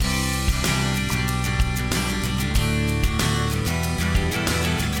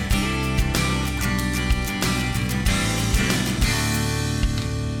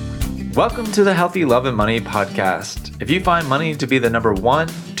Welcome to the Healthy Love and Money podcast. If you find money to be the number 1,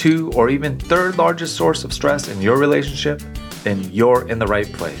 2, or even third largest source of stress in your relationship, then you're in the right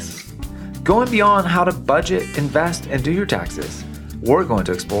place. Going beyond how to budget, invest, and do your taxes, we're going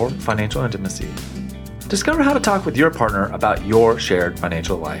to explore financial intimacy. Discover how to talk with your partner about your shared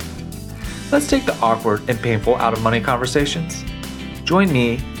financial life. Let's take the awkward and painful out of money conversations. Join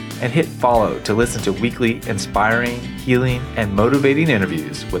me and hit follow to listen to weekly inspiring, healing, and motivating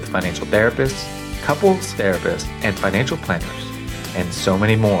interviews with financial therapists, couples therapists, and financial planners, and so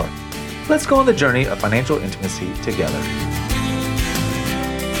many more. Let's go on the journey of financial intimacy together.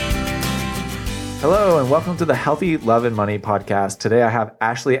 Hello, and welcome to the Healthy Love and Money podcast. Today I have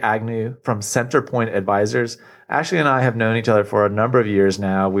Ashley Agnew from Centerpoint Advisors. Ashley and I have known each other for a number of years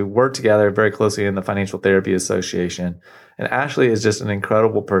now. We work together very closely in the Financial Therapy Association. And Ashley is just an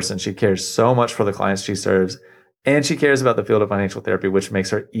incredible person. She cares so much for the clients she serves, and she cares about the field of financial therapy, which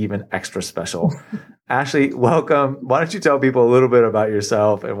makes her even extra special. Ashley, welcome. Why don't you tell people a little bit about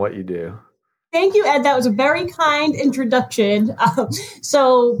yourself and what you do? Thank you, Ed. That was a very kind introduction.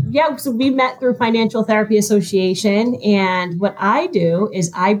 So we met through Financial Therapy Association. And what I do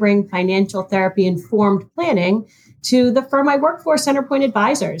is I bring financial therapy informed planning to the firm I work for, Centerpoint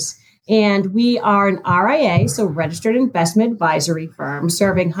Advisors. And we are an RIA, so registered investment advisory firm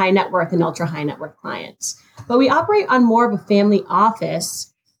serving high net worth and ultra high net worth clients. But we operate on more of a family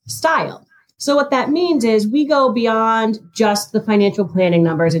office style. So what that means is we go beyond just the financial planning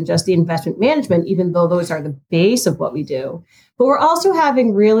numbers and just the investment management, even though those are the base of what we do. But we're also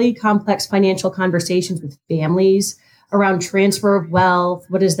having really complex financial conversations with families around transfer of wealth.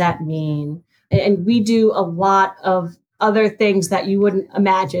 What does that mean? And we do a lot of other things that you wouldn't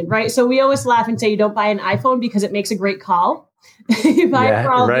imagine, right? So we always laugh and say you don't buy an iPhone because it makes a great call. You buy it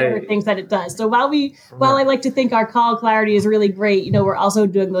for all the other things that it does. So while I like to think our call clarity is really great, we're also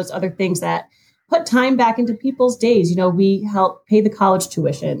doing those other things that put time back into people's days. We help pay the college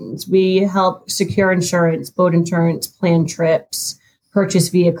tuitions. We help secure insurance, boat insurance, plan trips, purchase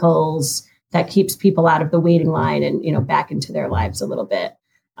vehicles that keeps people out of the waiting line and, back into their lives a little bit.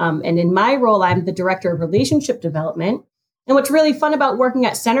 And in my role, I'm the director of relationship development. And what's really fun about working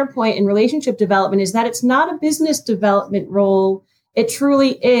at Centerpoint in relationship development is that it's not a business development role. It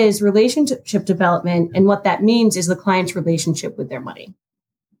truly is relationship development. And what that means is the client's relationship with their money.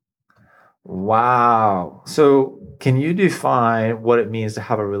 Wow. So can you define what it means to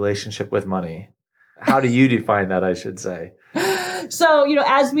have a relationship with money? How do you define that, I should say? So,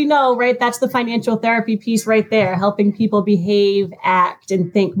 as we know, right, that's the financial therapy piece right there, helping people behave, act,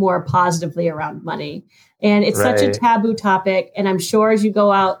 and think more positively around money. And it's such a taboo topic. And I'm sure as you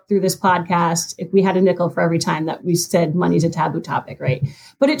go out through this podcast, if we had a nickel for every time that we said money's a taboo topic, right?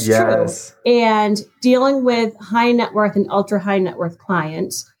 But it's true. And dealing with high net worth and ultra high net worth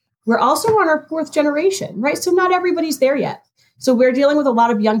clients, we're also on our 4th generation, right? So not everybody's there yet. So we're dealing with a lot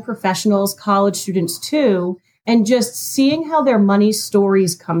of young professionals, college students too, and just seeing how their money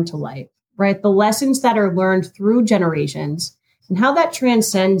stories come to life, right? The lessons that are learned through generations and how that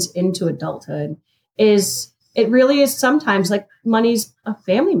transcends into adulthood it really is sometimes like money's a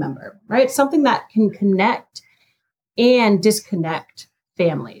family member, right? Something that can connect and disconnect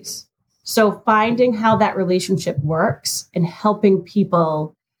families. So finding how that relationship works and helping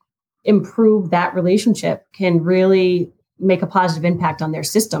people improve that relationship can really make a positive impact on their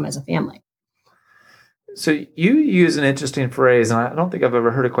system as a family. So you use an interesting phrase, and I don't think I've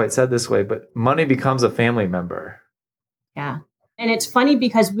ever heard it quite said this way, but money becomes a family member. Yeah. And it's funny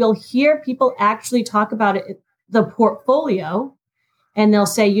because we'll hear people actually talk about it, the portfolio, and they'll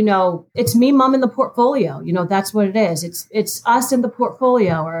say, it's me, mom, in the portfolio. That's what it is. It's us in the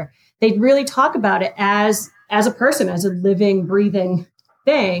portfolio. Or they really talk about it as a person, as a living, breathing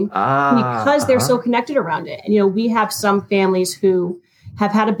thing, because they're so connected around it. And, we have some families who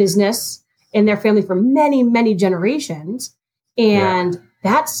have had a business in their family for many, many generations. And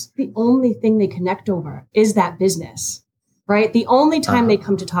that's the only thing they connect over is that business, right? The only time they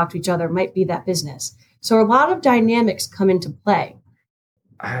come to talk to each other might be that business. So a lot of dynamics come into play.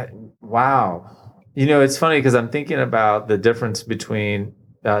 Wow. It's funny because I'm thinking about the difference between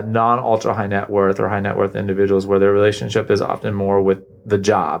non-ultra high net worth or high net worth individuals where their relationship is often more with the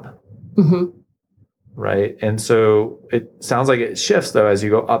job. Mm-hmm. Right. And so it sounds like it shifts, though, as you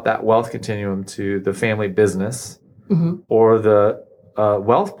go up that wealth continuum to the family business or the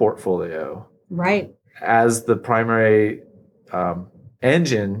wealth portfolio. Right. As the primary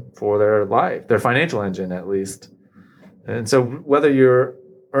engine for their life, their financial engine, at least. And so whether you're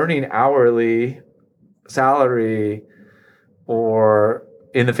earning hourly salary or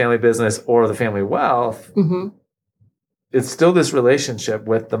in the family business or the family wealth, it's still this relationship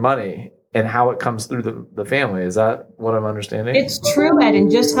with the money and how it comes through the family. Is that what I'm understanding? It's true, Ed.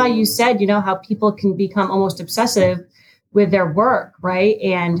 And just how you said, how people can become almost obsessive with their work, right?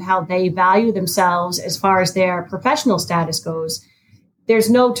 And how they value themselves as far as their professional status goes. There's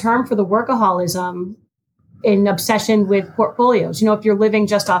no term for the workaholism in obsession with portfolios. If you're living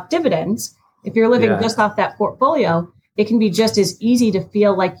just off dividends, if you're living just off that portfolio, it can be just as easy to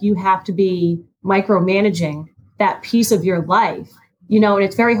feel like you have to be micromanaging that piece of your life, and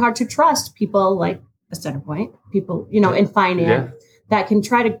it's very hard to trust people like a Centerpoint, people, in finance that can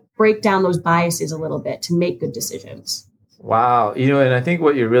try to break down those biases a little bit to make good decisions. Wow. And I think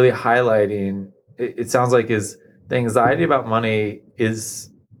what you're really highlighting, it sounds like, is the anxiety about money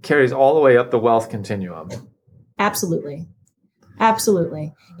carries all the way up the wealth continuum. Absolutely.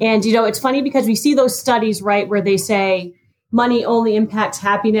 Absolutely. And, it's funny because we see those studies, right, where they say money only impacts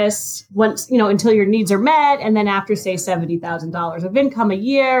happiness once, until your needs are met. And then after, say, $70,000 of income a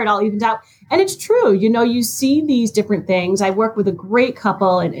year, it all evens out. And it's true. You see these different things. I work with a great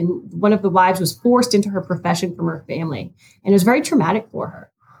couple, and one of the wives was forced into her profession from her family. And it was very traumatic for her.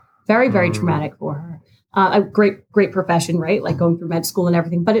 Very, very traumatic for her. A great profession, right? Like going through med school and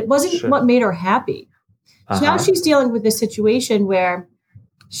everything. But it wasn't what made her happy. So now she's dealing with this situation where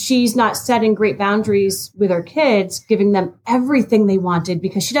she's not setting great boundaries with her kids, giving them everything they wanted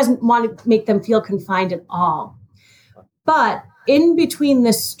because she doesn't want to make them feel confined at all. But in between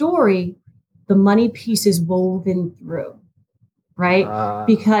this story, the money piece is woven through, right?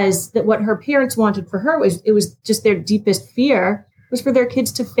 Because what her parents wanted for her was just their deepest fear was for their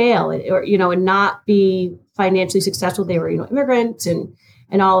kids to fail and not be financially successful. They were, immigrants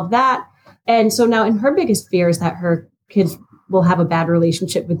and all of that. And so now, her biggest fear is that her kids will have a bad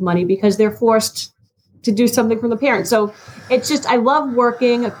relationship with money because they're forced to do something from the parents. So it's just, I love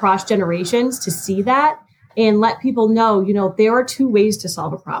working across generations to see that and let people know, there are two ways to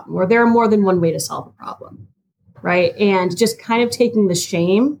solve a problem, or there are more than one way to solve a problem, right? And just kind of taking the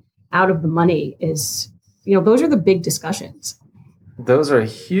shame out of the money is, those are the big discussions. Those are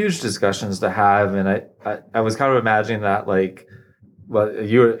huge discussions to have. And I was kind of imagining that, like, well,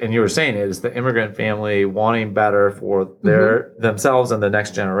 you were saying it is the immigrant family wanting better for themselves and the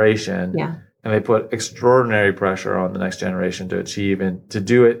next generation. Yeah. And they put extraordinary pressure on the next generation to achieve and to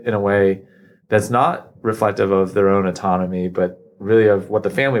do it in a way that's not reflective of their own autonomy, but really of what the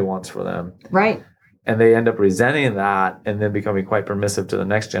family wants for them. Right. And they end up resenting that and then becoming quite permissive to the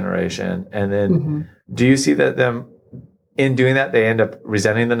next generation. And then do you see that them in doing that, they end up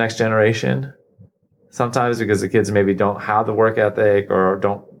resenting the next generation? Sometimes because the kids maybe don't have the work ethic or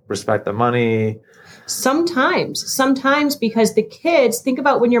don't respect the money. Sometimes because the kids, think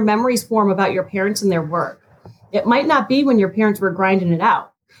about when your memories form about your parents and their work. It might not be when your parents were grinding it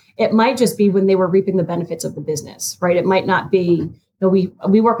out. It might just be when they were reaping the benefits of the business, right? It might not be, we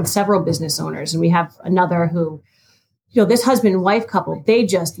work with several business owners, and we have another who, this husband and wife couple,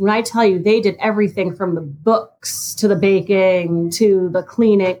 when I tell you, they did everything from the books to the baking to the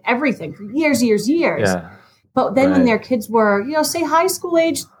cleaning, everything for years. Yeah. But then when their kids were, say high school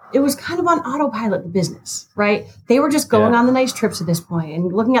age, it was kind of on autopilot, the business, right? They were just going on the nice trips at this point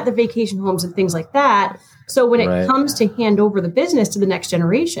and looking at the vacation homes and things like that. So when it comes to hand over the business to the next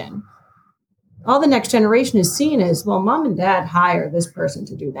generation, all the next generation is seen as, well, mom and dad hire this person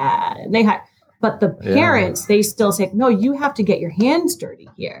to do that. And they hire. But the parents, they still say, no, you have to get your hands dirty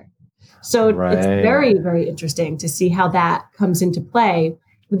here. So it's very, very interesting to see how that comes into play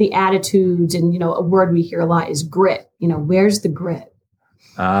with the attitudes. And, a word we hear a lot is grit. Where's the grit?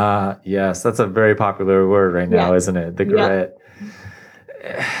 Yes, that's a very popular word right now, isn't it? The grit.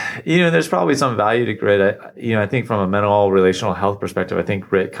 There's probably some value to grit. I think from a mental relational health perspective, I think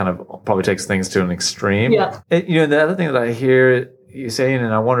grit kind of probably takes things to an extreme. Yeah. The other thing that I hear you saying,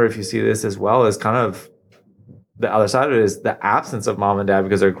 and I wonder if you see this as well, is kind of the other side of it is the absence of mom and dad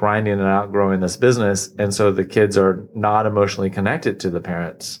because they're grinding and outgrowing this business. And so the kids are not emotionally connected to the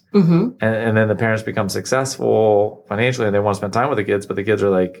parents. And then the parents become successful financially and they want to spend time with the kids, but the kids are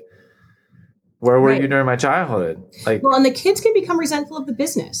like, where were you during my childhood? And the kids can become resentful of the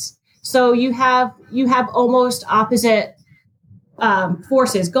business. So you have almost opposite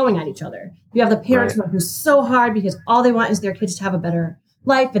forces going at each other. You have the parents working so hard because all they want is their kids to have a better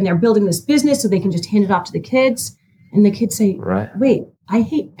life, and they're building this business so they can just hand it off to the kids. And the kids say, wait, I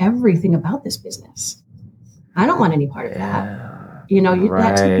hate everything about this business. I don't want any part of that.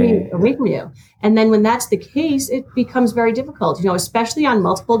 That took me away from you. And then when that's the case, it becomes very difficult, especially on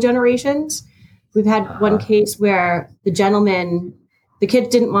multiple generations. We've had one case where the kid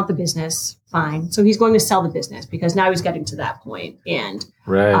didn't want the business, fine. So he's going to sell the business because now he's getting to that point. And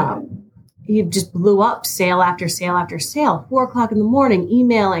he just blew up sale after sale after sale, 4:00 in the morning,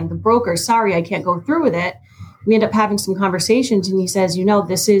 emailing the broker, sorry, I can't go through with it. We end up having some conversations and he says,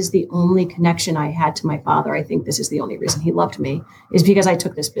 this is the only connection I had to my father. I think this is the only reason he loved me is because I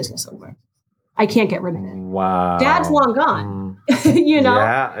took this business over. I can't get rid of it. Wow. Dad's long gone,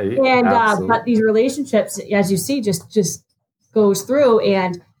 Yeah, and but these relationships, as you see, just goes through,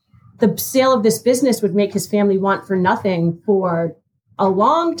 and the sale of this business would make his family want for nothing for a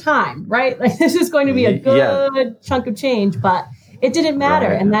long time, right? Like this is going to be a good chunk of change, but it didn't matter.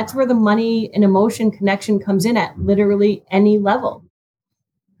 Right. And that's where the money and emotion connection comes in at literally any level.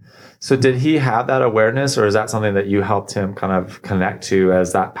 So did he have that awareness, or is that something that you helped him kind of connect to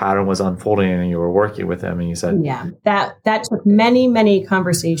as that pattern was unfolding and you were working with him and you said? Yeah, that took many, many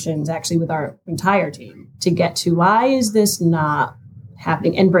conversations actually with our entire team to get to why is this not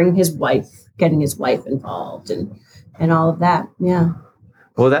happening, and getting his wife involved and all of that. Yeah.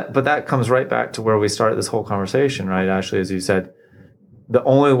 Well, that comes right back to where we started this whole conversation, right? Ashley, as you said, the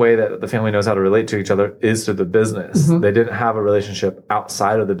only way that the family knows how to relate to each other is through the business. Mm-hmm. They didn't have a relationship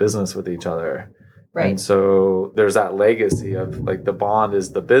outside of the business with each other. Right. And so there's that legacy of like the bond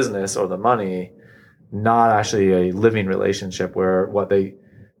is the business or the money, not actually a living relationship where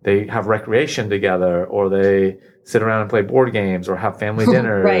they have recreation together, or they sit around and play board games, or have family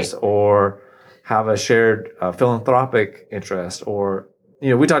dinners, right. or have a shared philanthropic interest, or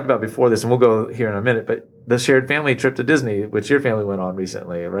we talked about before this, and we'll go here in a minute, but the shared family trip to Disney, which your family went on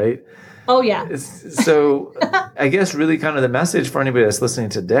recently, right? Oh, yeah. So I guess really kind of the message for anybody that's listening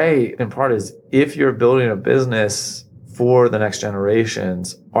today, in part, is if you're building a business for the next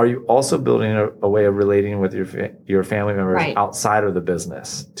generations, are you also building a way of relating with your family members right. outside of the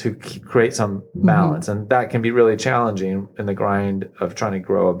business to create some balance? Mm-hmm. And that can be really challenging in the grind of trying to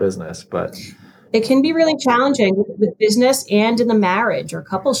grow a business, but it can be really challenging with business and in the marriage or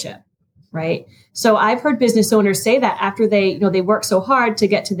coupleship, right? So I've heard business owners say that after they work so hard to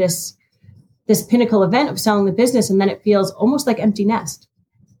get to this pinnacle event of selling the business, and then it feels almost like empty nest.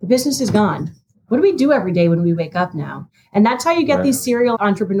 The business is gone. What do we do every day when we wake up now? And that's how you get right. these serial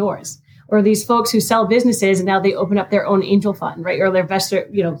entrepreneurs, or these folks who sell businesses and now they open up their own angel fund, right? Or their investor,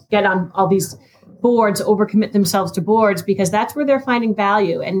 get on all these boards, overcommit themselves to boards, because that's where they're finding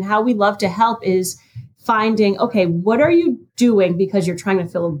value. And how we love to help is finding, okay, what are you doing because you're trying to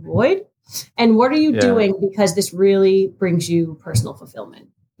fill a void? And what are you doing because this really brings you personal fulfillment?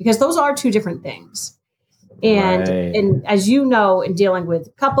 Because those are two different things. And, right. and as you know, in dealing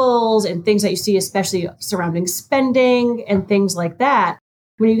with couples and things that you see, especially surrounding spending and things like that,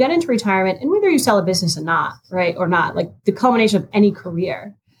 when you get into retirement, and whether you sell a business or not, right, or not, like the culmination of any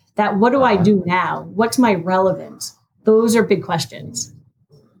career, that what do I do now? What's my relevance? Those are big questions.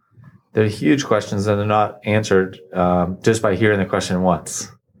 They're huge questions, and they're not answered just by hearing the question once.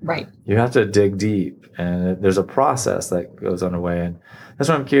 Right. You have to dig deep, and there's a process that goes underway. And that's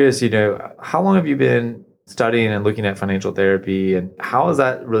why I'm curious, how long have you been studying and looking at financial therapy, and how has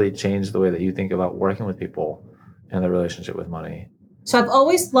that really changed the way that you think about working with people and their relationship with money? So I've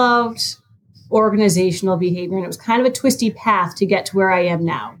always loved organizational behavior, and it was kind of a twisty path to get to where I am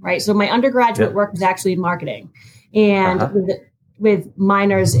now, right? So my undergraduate work was actually in marketing, and with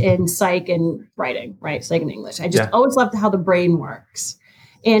minors in psych and writing, right? Psych and English. I just always loved how the brain works,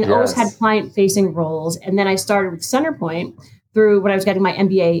 and always had client-facing roles. And then I started with Centerpoint through when I was getting my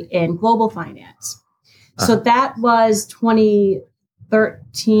MBA in global finance. So that was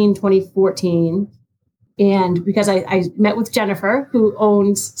 2013, 2014. And because I met with Jennifer, who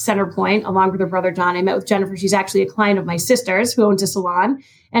owns Centerpoint, along with her brother, John. I met with Jennifer. She's actually a client of my sister's who owns a salon.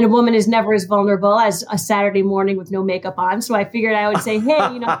 And a woman is never as vulnerable as a Saturday morning with no makeup on. So I figured I would say, hey,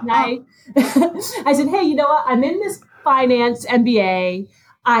 can I said, hey, you know what? I'm in this finance MBA.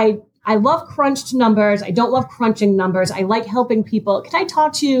 I love crunched numbers. I don't love crunching numbers. I like helping people. Can I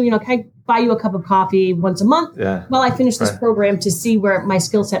talk to you? Can I buy you a cup of coffee once a month while I finish this program to see where my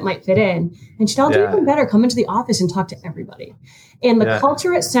skill set might fit in? And she'd, I'll do even better. Come into the office and talk to everybody. And the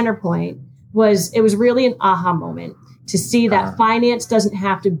culture at Centerpoint was really an aha moment to see that finance doesn't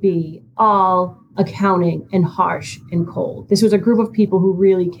have to be all accounting and harsh and cold. This was a group of people who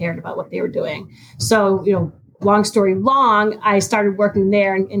really cared about what they were doing. So, long story long, I started working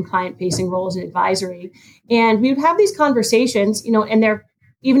there in client-facing roles and advisory. And we would have these conversations, and they're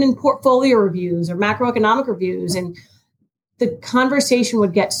even in portfolio reviews or macroeconomic reviews. And the conversation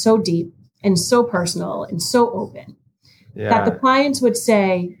would get so deep and so personal and so open that the clients would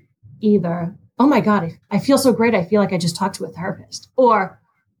say either, oh my God, I feel so great. I feel like I just talked to a therapist. Or,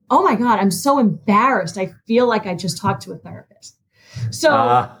 oh my God, I'm so embarrassed. I feel like I just talked to a therapist. So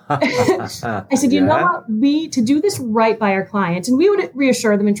I said, you know what, to do this right by our clients, and we would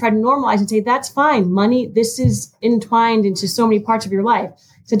reassure them and try to normalize and say, that's fine. Money, this is entwined into so many parts of your life.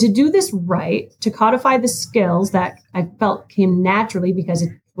 So to do this right, to codify the skills that I felt came naturally because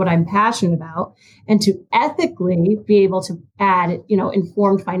it's what I'm passionate about, and to ethically be able to add,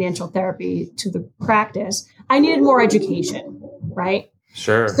 informed financial therapy to the practice, I needed more education, right?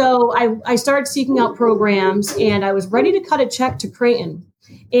 Sure. So I started seeking out programs, and I was ready to cut a check to Creighton.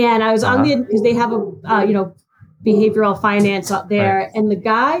 And I was on because they have a, behavioral finance up there. Right. And the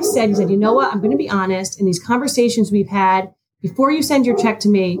guy said, you know what, I'm going to be honest. In these conversations we've had, before you send your check to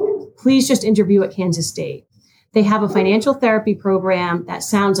me, please just interview at Kansas State. They have a financial therapy program that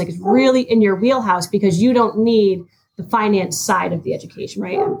sounds like it's really in your wheelhouse because you don't need the finance side of the education,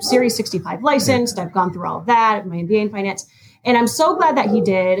 right? I'm Series 65 licensed. I've gone through all of that, my MBA in finance. And I'm so glad that he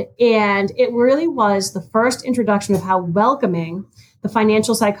did. And it really was the first introduction of how welcoming the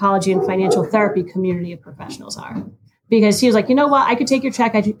financial psychology and financial therapy community of professionals are. Because he was like, you know what, I could take your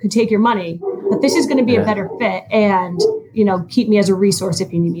check, I could take your money, but this is going to be a better fit and, keep me as a resource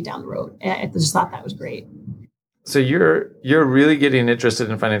if you need me down the road. And I just thought that was great. So you're really getting interested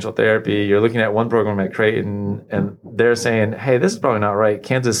in financial therapy. You're looking at one program at Creighton, and they're saying, hey, this is probably not right.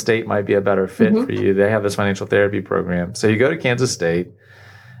 Kansas State might be a better fit for you. They have this financial therapy program. So you go to Kansas State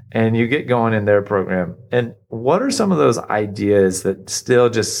and you get going in their program. And what are some of those ideas that still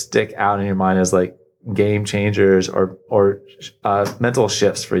just stick out in your mind as like game changers or mental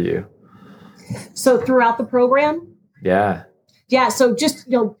shifts for you? So throughout the program? Yeah. Yeah. So just,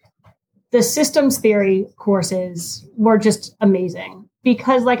 the systems theory courses were just amazing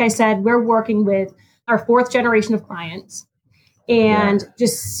because, like I said, we're working with our fourth generation of clients and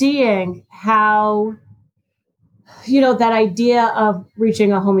just seeing how, that idea of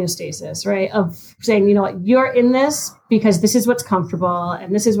reaching a homeostasis, right? Of saying, you know what, you're in this because this is what's comfortable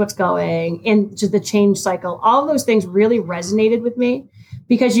and this is what's going, and just the change cycle. All of those things really resonated with me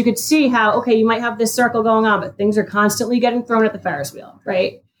because you could see how, okay, you might have this circle going on, but things are constantly getting thrown at the Ferris wheel,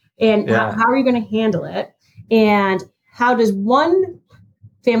 right? And how are you going to handle it? And how does one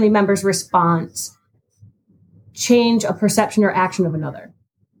family member's response change a perception or action of another?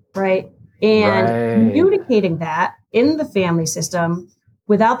 Right. And communicating that in the family system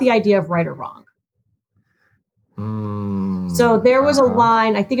without the idea of right or wrong. So there was a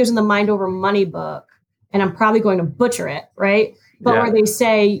line, I think it was in the Mind Over Money book, and I'm probably going to butcher it, right? But where they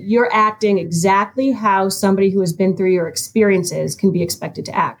say you're acting exactly how somebody who has been through your experiences can be expected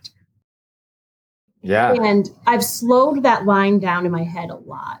to act. Yeah. And I've slowed that line down in my head a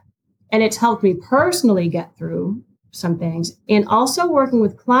lot. And it's helped me personally get through some things. And also working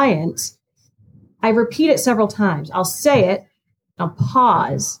with clients, I repeat it several times. I'll say it, I'll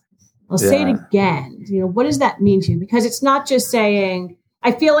pause, I'll say it again. What does that mean to you? Because it's not just saying,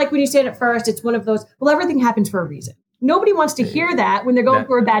 I feel like when you say it at first, it's one of those, well, everything happens for a reason. Nobody wants to hear that when they're going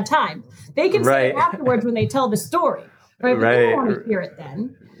through a bad time. They can say it afterwards when they tell the story. Right? But they don't want to hear it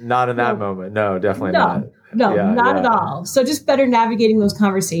then. Not in that moment. No, definitely not. No, not at all. So just better navigating those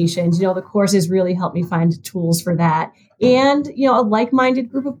conversations. The courses really helped me find tools for that. And, a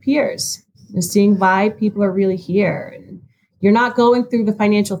like-minded group of peers, seeing why people are really here. And you're not going through the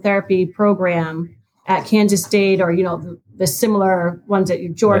financial therapy program at Kansas State or, the similar ones at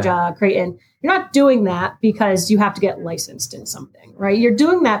Georgia, Creighton. You're not doing that because you have to get licensed in something, right? You're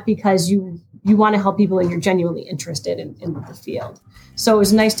doing that because you want to help people and you're genuinely interested in the field. So it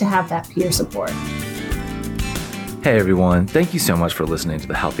was nice to have that peer support. Hey everyone, thank you so much for listening to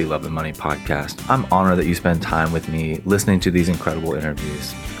the Healthy Love and Money podcast. I'm honored that you spend time with me listening to these incredible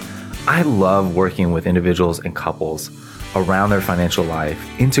interviews. I love working with individuals and couples around their financial life,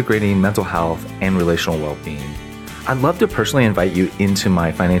 integrating mental health and relational well-being. I'd love to personally invite you into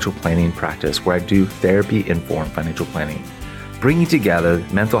my financial planning practice where I do therapy-informed financial planning, bringing together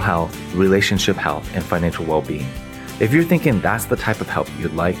mental health, relationship health, and financial well-being. If you're thinking that's the type of help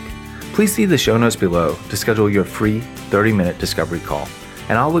you'd like, please see the show notes below to schedule your free 30-minute discovery call.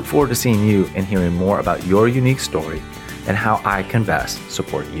 And I'll look forward to seeing you and hearing more about your unique story and how I can best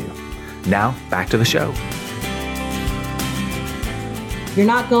support you. Now, back to the show. You're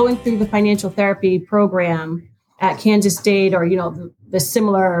not going through the financial therapy program at Kansas State or, the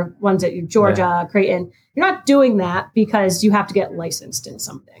similar ones at Georgia, Creighton. You're not doing that because you have to get licensed in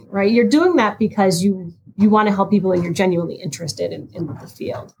something, right? You're doing that because you want to help people and you're genuinely interested in the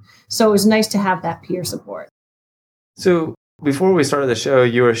field. So it was nice to have that peer support. So before we started the show,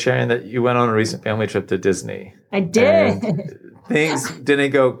 you were sharing that you went on a recent family trip to Disney. I did. things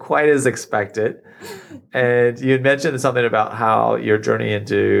didn't go quite as expected. And you had mentioned something about how your journey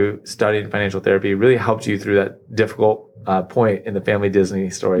into studying financial therapy really helped you through that difficult point in the family Disney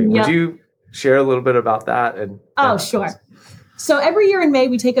story. Yep. Would you share a little bit about that? Sure. So every year in May,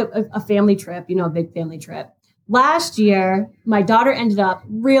 we take a family trip, a big family trip. Last year, my daughter ended up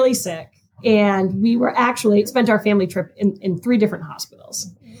really sick, and we were actually spent our family trip in 3 different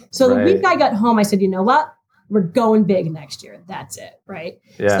hospitals. So the week I got home, I said, you know what? We're going big next year. That's it, right?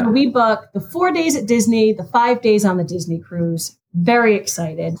 Yeah. So we booked the 4 days at Disney, the 5 days on the Disney cruise. Very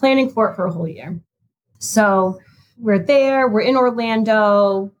excited, planning for it for a whole year. So we're there, we're in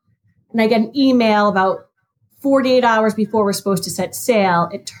Orlando, and I get an email about 48 hours before we're supposed to set sail.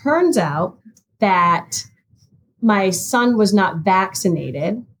 It turns out that my son was not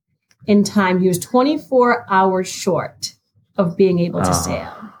vaccinated in time. He was 24 hours short of being able to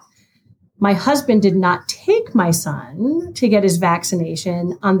sail. My husband did not take my son to get his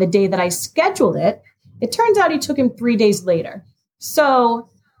vaccination on the day that I scheduled it. It turns out he took him 3 days later. So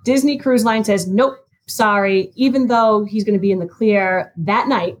Disney Cruise Line says, nope, sorry, even though he's going to be in the clear that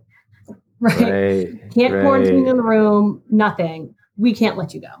night, right? Can't quarantine in the room, nothing. We can't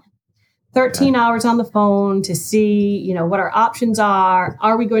let you go. 13 hours on the phone to see, what our options are.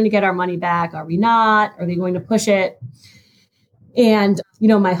 Are we going to get our money back? Are we not? Are they going to push it? And,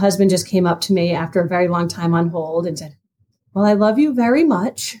 my husband just came up to me after a very long time on hold and said, well, I love you very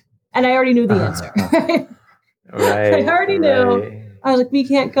much. And I already knew the answer. I already knew. I was like, we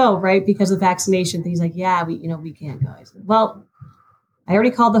can't go, right? Because of the vaccination thing. He's like, yeah, we can't go. I said, well, I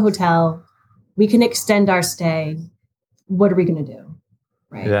already called the hotel. We can extend our stay. What are we going to do?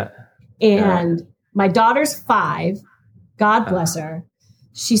 Right. Yeah. And my daughter's 5. God bless her.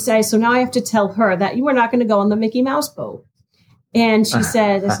 She says, so now I have to tell her that you are not going to go on the Mickey Mouse boat. And she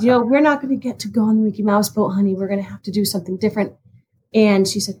said, we're not going to get to go on the Mickey Mouse boat, honey. We're going to have to do something different. And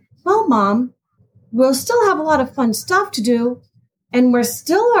she said, well, Mom, we'll still have a lot of fun stuff to do. And we're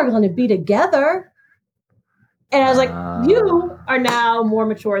still are going to be together. And I was like, you are now more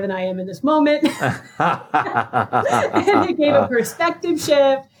mature than I am in this moment. And it gave a perspective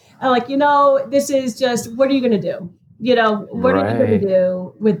shift. I'm like, this is just, what are you going to do? What are you going to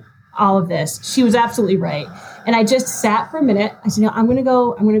do with all of this? She was absolutely right. And I just sat for a minute. I said, I'm going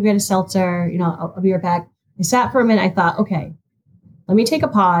to get a seltzer. I'll be right back. I sat for a minute. I thought, okay, let me take a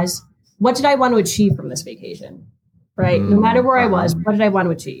pause. What did I want to achieve from this vacation? Right? No matter where I was, what did I want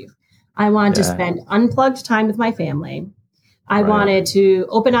to achieve? I wanted to spend unplugged time with my family. I wanted to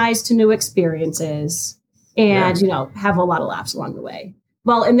open eyes to new experiences and, have a lot of laughs along the way.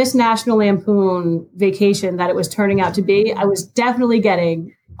 Well, in this National Lampoon vacation that it was turning out to be, I was definitely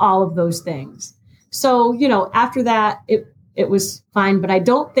getting all of those things. So, after that, it was fine. But I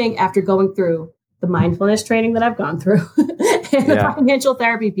don't think after going through the mindfulness training that I've gone through and the financial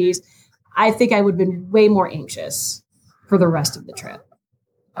therapy piece, I think I would have been way more anxious for the rest of the trip.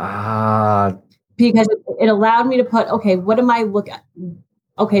 Because it allowed me to put, okay, what am I looking at?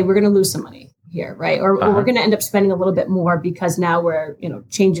 Okay, we're going to lose some money here, right? Or we're going to end up spending a little bit more because now we're,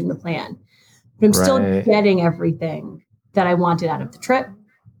 changing the plan. But I'm still getting everything that I wanted out of the trip.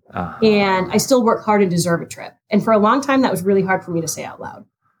 And I still work hard and deserve a trip. And for a long time, that was really hard for me to say out loud.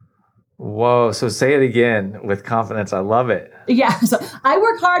 Whoa. So say it again with confidence. I love it. Yeah. So I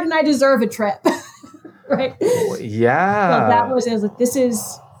work hard and I deserve a trip. Right. Yeah. So I was like, this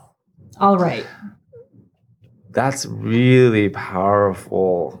is all right. That's really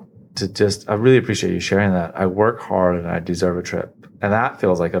powerful I really appreciate you sharing that. I work hard and I deserve a trip. And that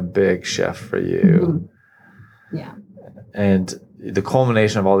feels like a big shift for you. Mm-hmm. Yeah. And the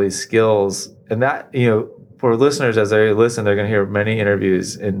culmination of all these skills and that, for listeners, as they listen, they're going to hear many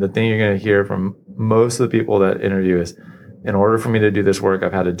interviews. And the thing you're going to hear from most of the people that interview is, in order for me to do this work,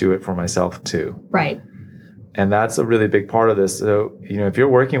 I've had to do it for myself too. Right. And that's a really big part of this. So, if you're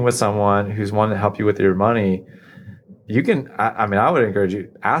working with someone who's wanting to help you with your money, you can, I would encourage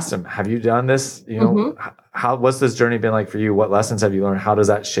you, ask them, have you done this? What's this journey been like for you? What lessons have you learned? How does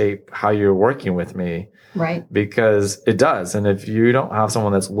that shape how you're working with me? Right. Because it does. And if you don't have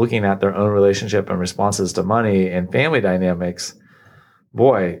someone that's looking at their own relationship and responses to money and family dynamics,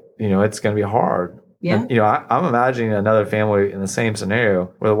 boy, it's going to be hard. Yeah. And, I'm imagining another family in the same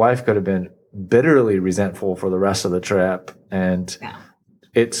scenario where the wife could have been bitterly resentful for the rest of the trip and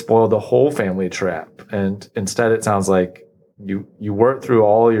it spoiled the whole family trip. And instead it sounds like you worked through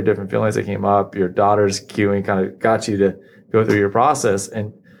all your different feelings that came up. Your daughter's cueing kind of got you to go through your process.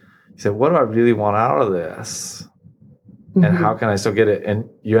 And you said, what do I really want out of this? Mm-hmm. And how can I still get it? And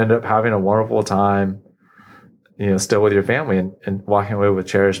you end up having a wonderful time, still with your family and walking away with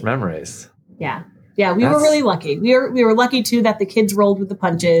cherished memories. Yeah. Yeah, we were really lucky. We were lucky too that the kids rolled with the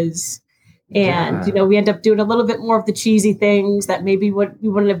punches. And, we end up doing a little bit more of the cheesy things that maybe we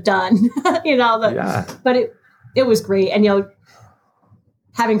wouldn't have done, but it was great. And,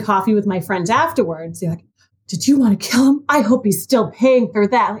 having coffee with my friends afterwards, they're like, did you want to kill him? I hope he's still paying for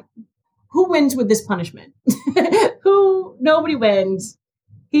that. Like, who wins with this punishment? Nobody wins.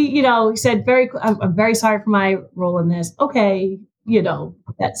 He said, I'm very sorry for my role in this. Okay.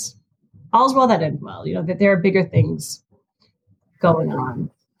 That's all's well that ends well, that there are bigger things going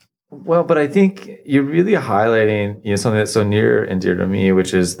on. Well, but I think you're really highlighting, something that's so near and dear to me,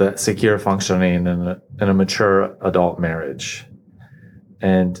 which is that secure functioning in a mature adult marriage.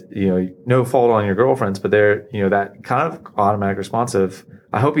 And, no fault on your girlfriends, but they're, that kind of automatic response of,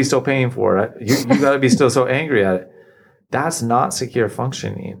 I hope he's still paying for it. You got to be still so angry at it. That's not secure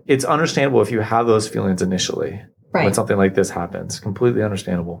functioning. It's understandable if you have those feelings initially when something like this happens. Completely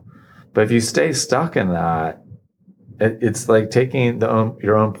understandable. But if you stay stuck in that, it's like taking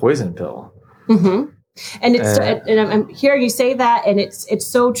your own poison pill. Mm-hmm. And I'm hearing you say that, and it's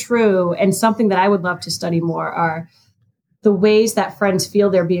so true. And something that I would love to study more are the ways that friends feel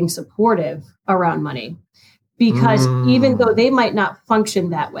they're being supportive around money. Because even though they might not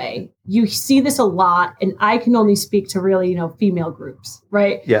function that way, you see this a lot, and I can only speak to really, female groups,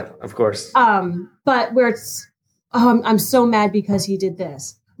 right? Yeah, of course. But where it's, I'm so mad because he did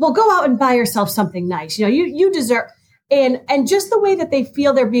this. Well, go out and buy yourself something nice. You deserve, and just the way that they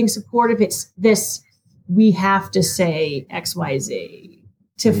feel they're being supportive, it's this, we have to say X, Y, Z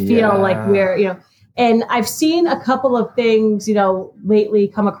to feel like we're, and I've seen a couple of things, lately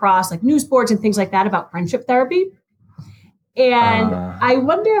come across like news boards and things like that about friendship therapy. And I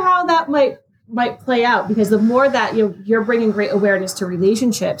wonder how that might play out, because the more that, you're bringing great awareness to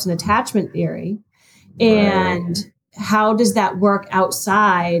relationships and attachment theory, and how does that work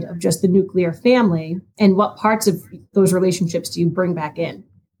outside of just the nuclear family, and what parts of those relationships do you bring back in?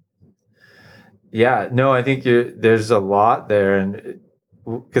 Yeah, no, I think there's a lot there. And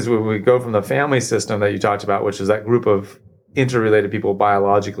because when we go from the family system that you talked about, which is that group of interrelated people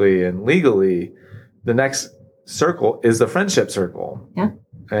biologically and legally, the next circle is the friendship circle. Yeah.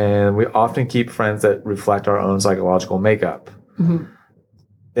 And we often keep friends that reflect our own psychological makeup. Mm-hmm.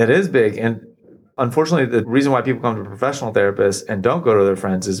 It is big. And unfortunately, the reason why people come to professional therapists and don't go to their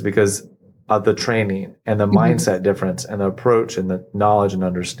friends is because of the training and the mindset difference and the approach and the knowledge and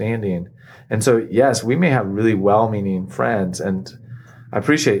understanding. And so, yes, we may have really well-meaning friends, and I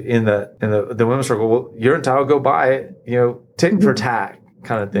appreciate in the women's circle, well, you're entitled to go buy it, tit for tat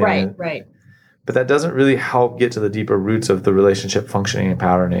kind of thing. Right. But that doesn't really help get to the deeper roots of the relationship functioning and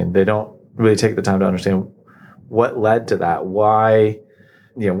patterning. They don't really take the time to understand what led to that. Why,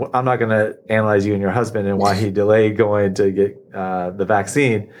 I'm not going to analyze you and your husband and why he delayed going to get the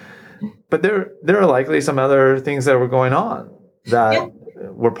vaccine. But there are likely some other things that were going on that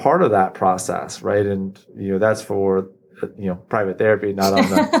were part of that process, right? And, that's for private therapy, not on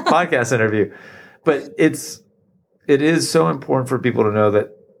the podcast interview. But it is so important for people to know that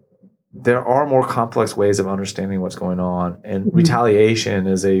there are more complex ways of understanding what's going on. And retaliation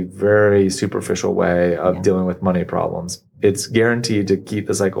is a very superficial way of dealing with money problems. It's guaranteed to keep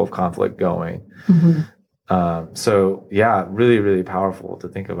the cycle of conflict going. So really, really powerful to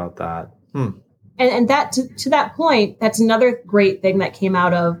think about that. And that to that point, that's another great thing that came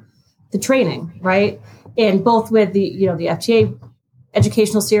out of the training, right? And both with the FTA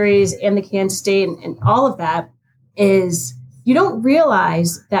educational series and the Kansas State and all of that, is you don't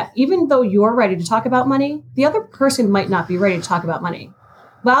realize that even though you're ready to talk about money, the other person might not be ready to talk about money.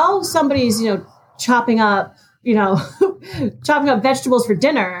 While somebody's, chopping up vegetables for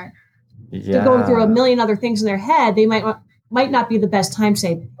dinner, they're going through a million other things in their head. They might not be the best time to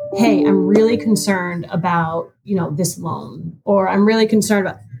say, hey, I'm really concerned about, this loan, or I'm really concerned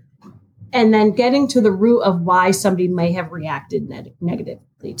about, and then getting to the root of why somebody may have reacted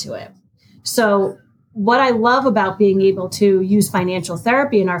negatively to it. So what I love about being able to use financial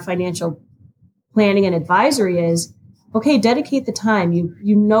therapy in our financial planning and advisory is, okay, dedicate the time. You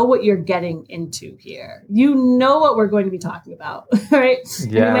know what you're getting into here. You know what we're going to be talking about, right? Yes.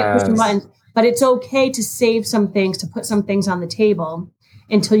 And you might push some buttons, but it's okay to save some things, to put some things on the table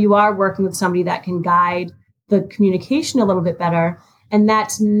until you are working with somebody that can guide the communication a little bit better. And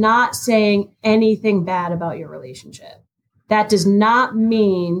that's not saying anything bad about your relationship. That does not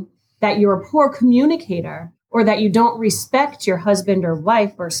mean that you're a poor communicator or that you don't respect your husband or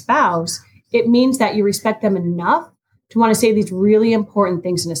wife or spouse. It means that you respect them enough to want to say these really important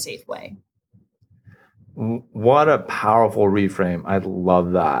things in a safe way. What a powerful reframe. I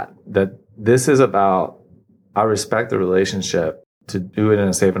love that this is about, I respect the relationship to do it in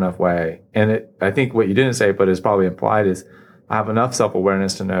a safe enough way. And I think what you didn't say, but is probably implied, is I have enough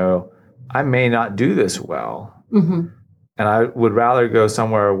self-awareness to know I may not do this well. Mm-hmm. And I would rather go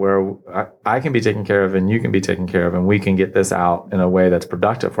somewhere where I can be taken care of and you can be taken care of, and we can get this out in a way that's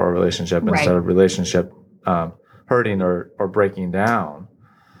productive for our relationship instead of relationship hurting or breaking down.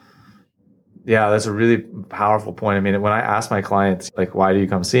 Yeah, that's a really powerful point. I mean, when I ask my clients, like, why do you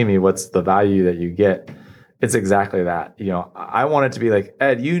come see me? What's the value that you get? It's exactly that. I want it to be like,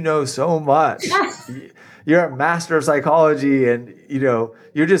 Ed, you know so much. You're a master of psychology and,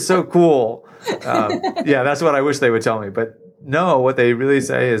 you're just so cool. Yeah, that's what I wish they would tell me. But no, what they really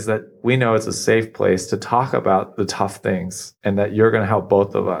say is that we know it's a safe place to talk about the tough things and that you're going to help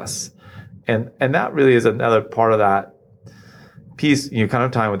both of us. And that really is another part of that piece, kind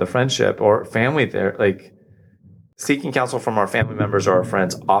of time with a friendship or family there. Like, seeking counsel from our family members or our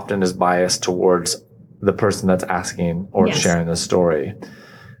friends often is biased towards the person that's asking or sharing the story.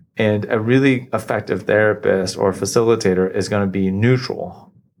 And a really effective therapist or facilitator is going to be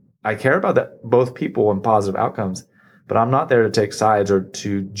neutral. I care about both people and positive outcomes, but I'm not there to take sides or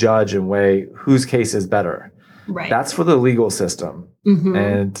to judge and weigh whose case is better. Right. That's for the legal system. Mm-hmm.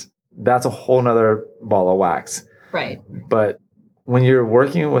 And that's a whole nother ball of wax. Right. But when you're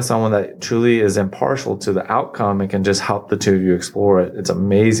working with someone that truly is impartial to the outcome and can just help the two of you explore it, it's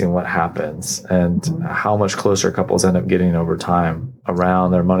amazing what happens and how much closer couples end up getting over time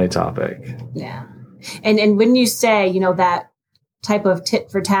around their money topic. Yeah. And when you say, that type of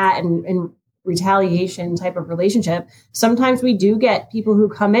tit for tat and retaliation type of relationship, sometimes we do get people who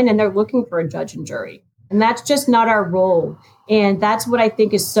come in and they're looking for a judge and jury. And that's just not our role. And that's what I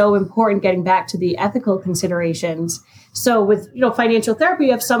think is so important, getting back to the ethical considerations. So with, financial therapy,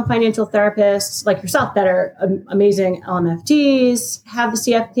 you have some financial therapists like yourself that are amazing LMFTs, have the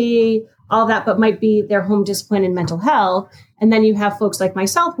CFP, all that, but might be their home discipline and mental health. And then you have folks like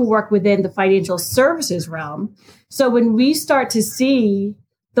myself who work within the financial services realm. So when we start to see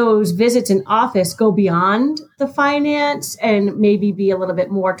those visits in office go beyond the finance and maybe be a little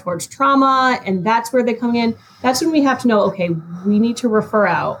bit more towards trauma, and that's where they come in, that's when we have to know, okay, we need to refer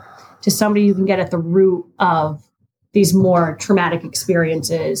out to somebody who can get at the root of these more traumatic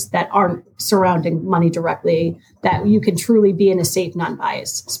experiences that aren't surrounding money directly, that you can truly be in a safe,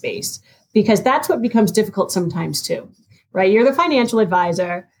 non-biased space. Because that's what becomes difficult sometimes too, right? You're the financial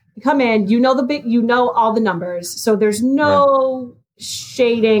advisor. You come in, you know all the numbers. So there's no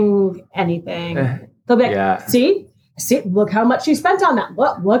shading anything. They'll be like, see, look how much you spent on that.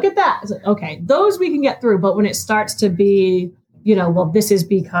 Look at that. It's like, okay, those we can get through. But when it starts to be, well, this is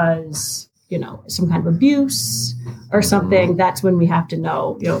because, some kind of abuse or something, that's when we have to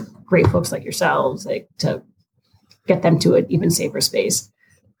know, great folks like yourselves, like, to get them to an even safer space.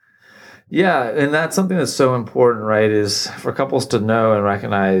 Yeah, and that's something that's so important, right, is for couples to know and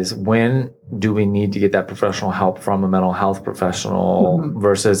recognize, when do we need to get that professional help from a mental health professional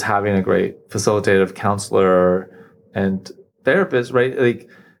versus having a great facilitative counselor and therapist, right? Like,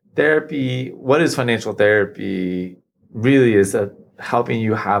 therapy, what is financial therapy really is that helping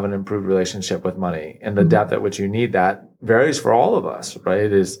you have an improved relationship with money, and the depth at which you need that varies for all of us,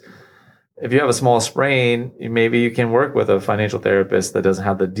 right? Is if you have a small sprain, maybe you can work with a financial therapist that doesn't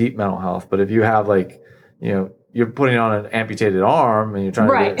have the deep mental health. But if you have, like, you're putting on an amputated arm and you're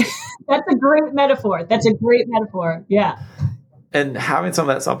trying to That's a great metaphor. Yeah. And having some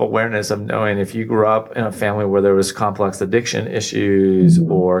of that self-awareness of knowing, if you grew up in a family where there was complex addiction issues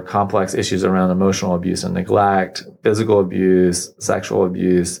or complex issues around emotional abuse and neglect, physical abuse, sexual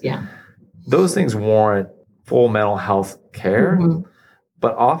abuse, those things warrant full mental health care.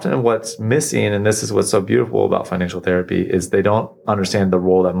 But often what's missing, and this is what's so beautiful about financial therapy, is they don't understand the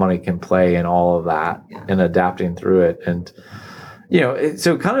role that money can play in all of that and adapting through it. And,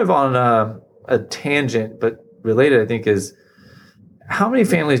 so kind of on a tangent, but related, I think, is, how many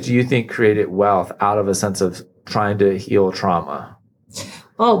families do you think created wealth out of a sense of trying to heal trauma?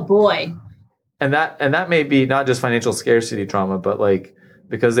 Oh boy. And that may be not just financial scarcity trauma, but like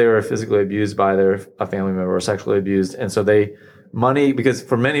because they were physically abused by a family member or sexually abused. And so money, because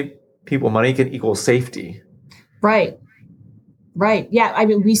for many people, money can equal safety. Right. Yeah. I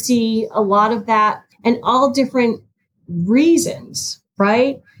mean, we see a lot of that, and all different reasons,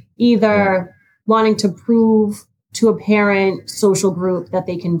 right? Either wanting to prove to a parent, social group that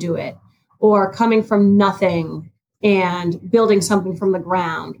they can do it, or coming from nothing and building something from the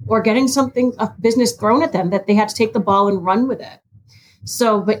ground, or getting a business thrown at them that they had to take the ball and run with it.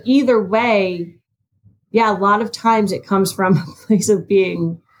 So, but either way, a lot of times it comes from a place of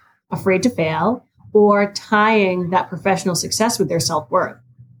being afraid to fail or tying that professional success with their self-worth.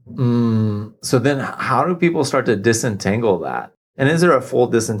 So then how do people start to disentangle that? And is there a full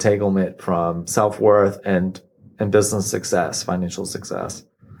disentanglement from self-worth and business success, financial success?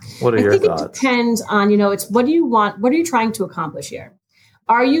 What are your thoughts? It depends on, it's what do you want? What are you trying to accomplish here?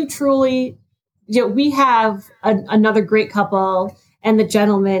 Are you truly, we have another great couple and the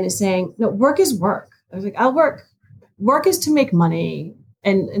gentleman is saying, no, work is work. I was like, I'll work. Work is to make money.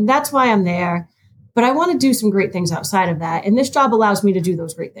 And that's why I'm there. But I want to do some great things outside of that. And this job allows me to do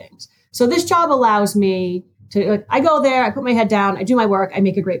those great things. So this job allows me to, I go there, I put my head down, I do my work, I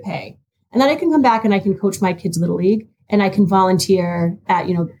make a great pay. And then I can come back and I can coach my kids' little league and I can volunteer at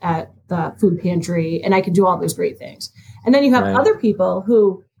the food pantry and I can do all those great things. And then you have other people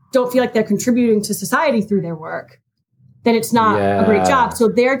who don't feel like they're contributing to society through their work. Then it's not a great job. So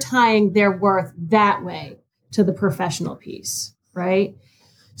they're tying their worth that way to the professional piece, right?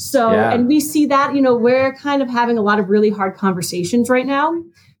 So, and we see that, we're kind of having a lot of really hard conversations right now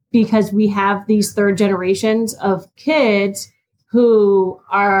because we have these third generations of kids who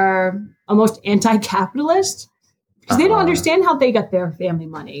are almost anti-capitalist because they don't understand how they got their family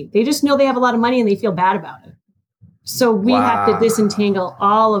money. They just know they have a lot of money and they feel bad about it. So we have to disentangle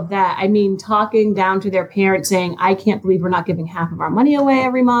all of that. I mean, talking down to their parents saying, I can't believe we're not giving half of our money away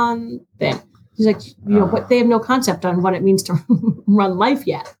every month. Then he's like, what they have no concept on what it means to run life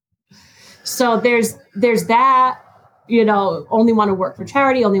yet. So there's that, only want to work for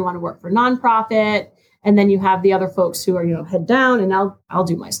charity, only want to work for nonprofit. And then you have the other folks who are, head down and I'll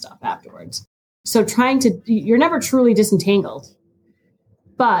do my stuff afterwards. So you're never truly disentangled,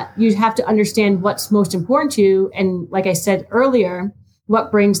 but you have to understand what's most important to you. And like I said earlier,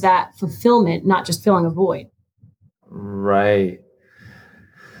 what brings that fulfillment, not just filling a void. Right.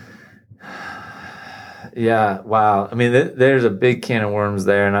 Yeah. Wow. I mean, there's a big can of worms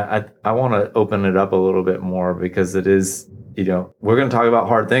there. And I want to open it up a little bit more because it is, we're going to talk about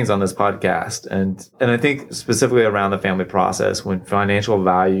hard things on this podcast. And I think specifically around the family process, when financial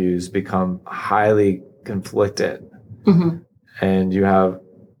values become highly conflicted and you have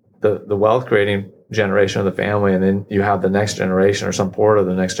the wealth creating generation of the family, and then you have the next generation or some part of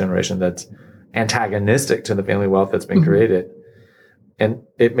the next generation that's antagonistic to the family wealth that's been created. And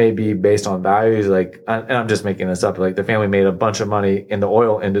it may be based on values, and I'm just making this up, like the family made a bunch of money in the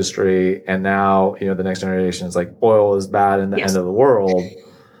oil industry. And now, the next generation is like, oil is bad and the end of the world.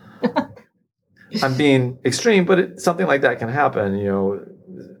 I'm being extreme, but something like that can happen,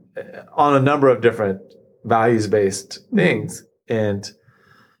 on a number of different values-based things. And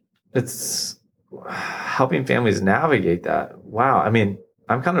it's helping families navigate that. Wow. I mean,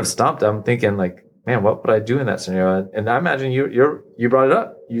 I'm kind of stumped. I'm thinking like, man, what would I do in that scenario? And I imagine you brought it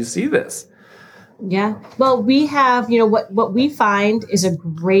up. You see this. Yeah. Well, we have, what we find is a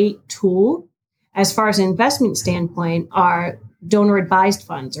great tool as far as an investment standpoint are donor advised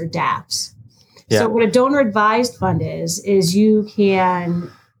funds or DAFs. Yeah. So what a donor advised fund is you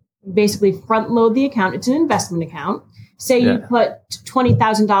can basically front load the account. It's an investment account. Say you put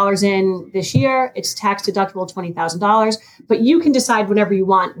 $20,000 in this year, it's tax deductible $20,000, but you can decide whenever you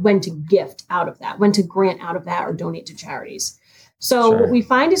want when to gift out of that, when to grant out of that or donate to charities. So what we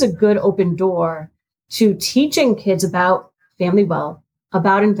find is a good open door to teaching kids about family wealth,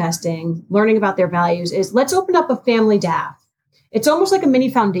 about investing, learning about their values is let's open up a family DAF. It's almost like a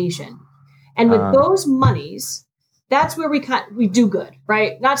mini foundation. And with those monies, that's where we do good,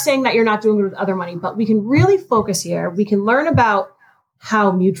 right? Not saying that you're not doing good with other money, but we can really focus here. We can learn about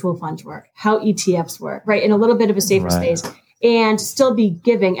how mutual funds work, how ETFs work, right? In a little bit of a safer space and still be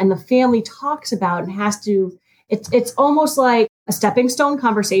giving. And the family talks about and has to, it's almost like a stepping stone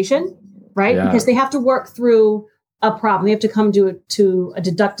conversation, right? Yeah. Because they have to work through a problem. They have to come to a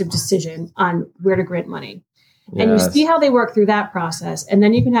deductive decision on where to grant money. Yes. And you see how they work through that process. And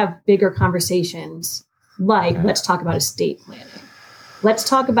then you can have bigger conversations like, let's talk about estate planning. Let's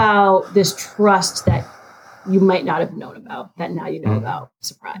talk about this trust that you might not have known about that now you know about.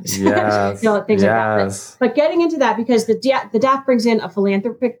 Surprise. Yes. Things like that. But getting into that, because the DAF brings in a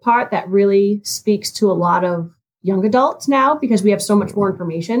philanthropic part that really speaks to a lot of young adults now, because we have so much more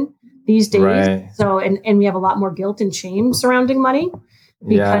information these days. Right. So, and we have a lot more guilt and shame surrounding money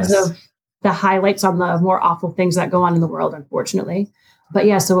because of the highlights on the more awful things that go on in the world, unfortunately. But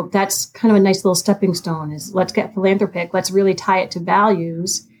yeah, so that's kind of a nice little stepping stone is let's get philanthropic. Let's really tie it to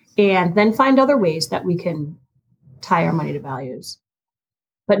values and then find other ways that we can tie our money to values.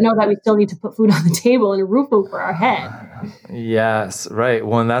 But know that we still need to put food on the table and a roof over our head. Yes, right.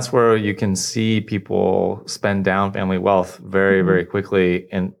 Well, and that's where you can see people spend down family wealth very, very quickly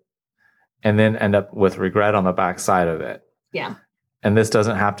and then end up with regret on the backside of it. Yeah. And this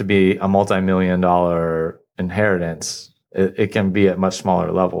doesn't have to be a multi-million-dollar inheritance. It can be at much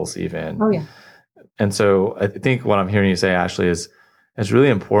smaller levels even. Oh, yeah. And so I think what I'm hearing you say, Ashley, is it's really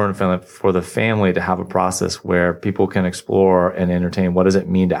important for the family to have a process where people can explore and entertain what does it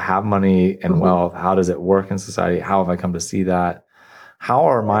mean to have money and wealth? How does it work in society? How have I come to see that? How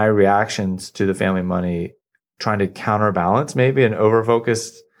are my reactions to the family money trying to counterbalance maybe an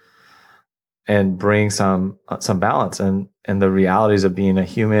overfocused and bring some balance? And the realities of being a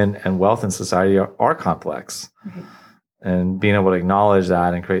human and wealth in society are complex. And being able to acknowledge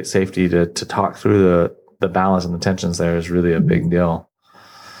that and create safety to talk through the balance and the tensions there is really a big deal.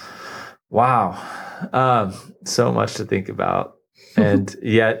 Wow. So much to think about. And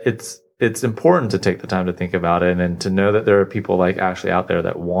yet it's important to take the time to think about it and to know that there are people like Ashley out there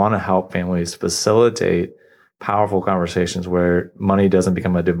that want to help families facilitate powerful conversations where money doesn't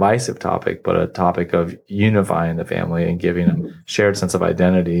become a divisive topic, but a topic of unifying the family and giving a shared sense of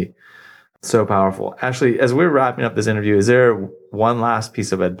identity. So powerful. Ashley, as we're wrapping up this interview, is there one last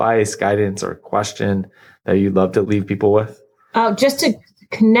piece of advice, guidance, or question that you'd love to leave people with? Just to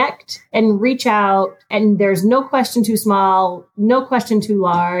connect and reach out. And there's no question too small, no question too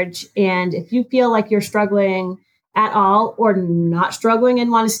large. And if you feel like you're struggling at all or not struggling and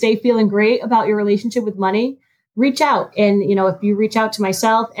want to stay feeling great about your relationship with money, reach out. And, if you reach out to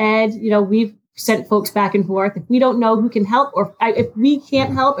myself, Ed, we've sent folks back and forth. If we don't know who can help, or if we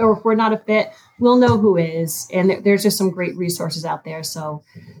can't help, or if we're not a fit, we'll know who is. And there's just some great resources out there. So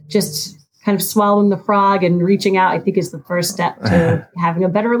just kind of swallowing the frog and reaching out, I think, is the first step to having a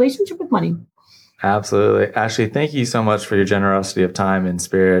better relationship with money. Absolutely. Ashley, thank you so much for your generosity of time and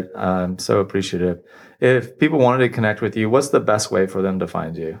spirit. I'm so appreciative. If people wanted to connect with you, what's the best way for them to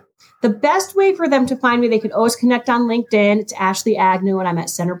find you? The best way for them to find me, they could always connect on LinkedIn. It's Ashley Agnew, and I'm at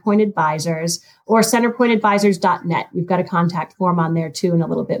Centerpoint Advisors, or centerpointadvisors.net. We've got a contact form on there too, and a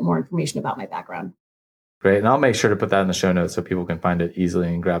little bit more information about my background. Great. And I'll make sure to put that in the show notes so people can find it easily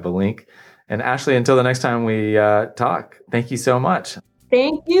and grab a link. And Ashley, until the next time we talk, thank you so much.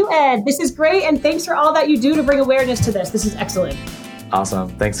 Thank you, Ed. This is great. And thanks for all that you do to bring awareness to this. This is excellent. Awesome.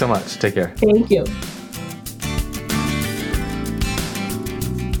 Thanks so much. Take care. Thank you.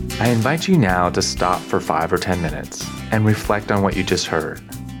 I invite you now to stop for 5 or 10 minutes and reflect on what you just heard.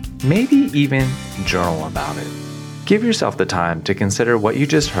 Maybe even journal about it. Give yourself the time to consider what you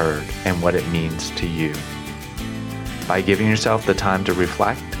just heard and what it means to you. By giving yourself the time to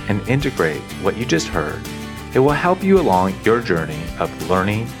reflect and integrate what you just heard, it will help you along your journey of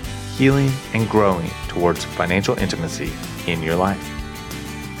learning, healing, and growing towards financial intimacy in your life.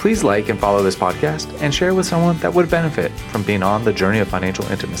 Please like and follow this podcast and share with someone that would benefit from being on the journey of financial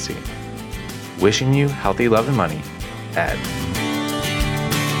intimacy. Wishing you healthy love and money, Ed.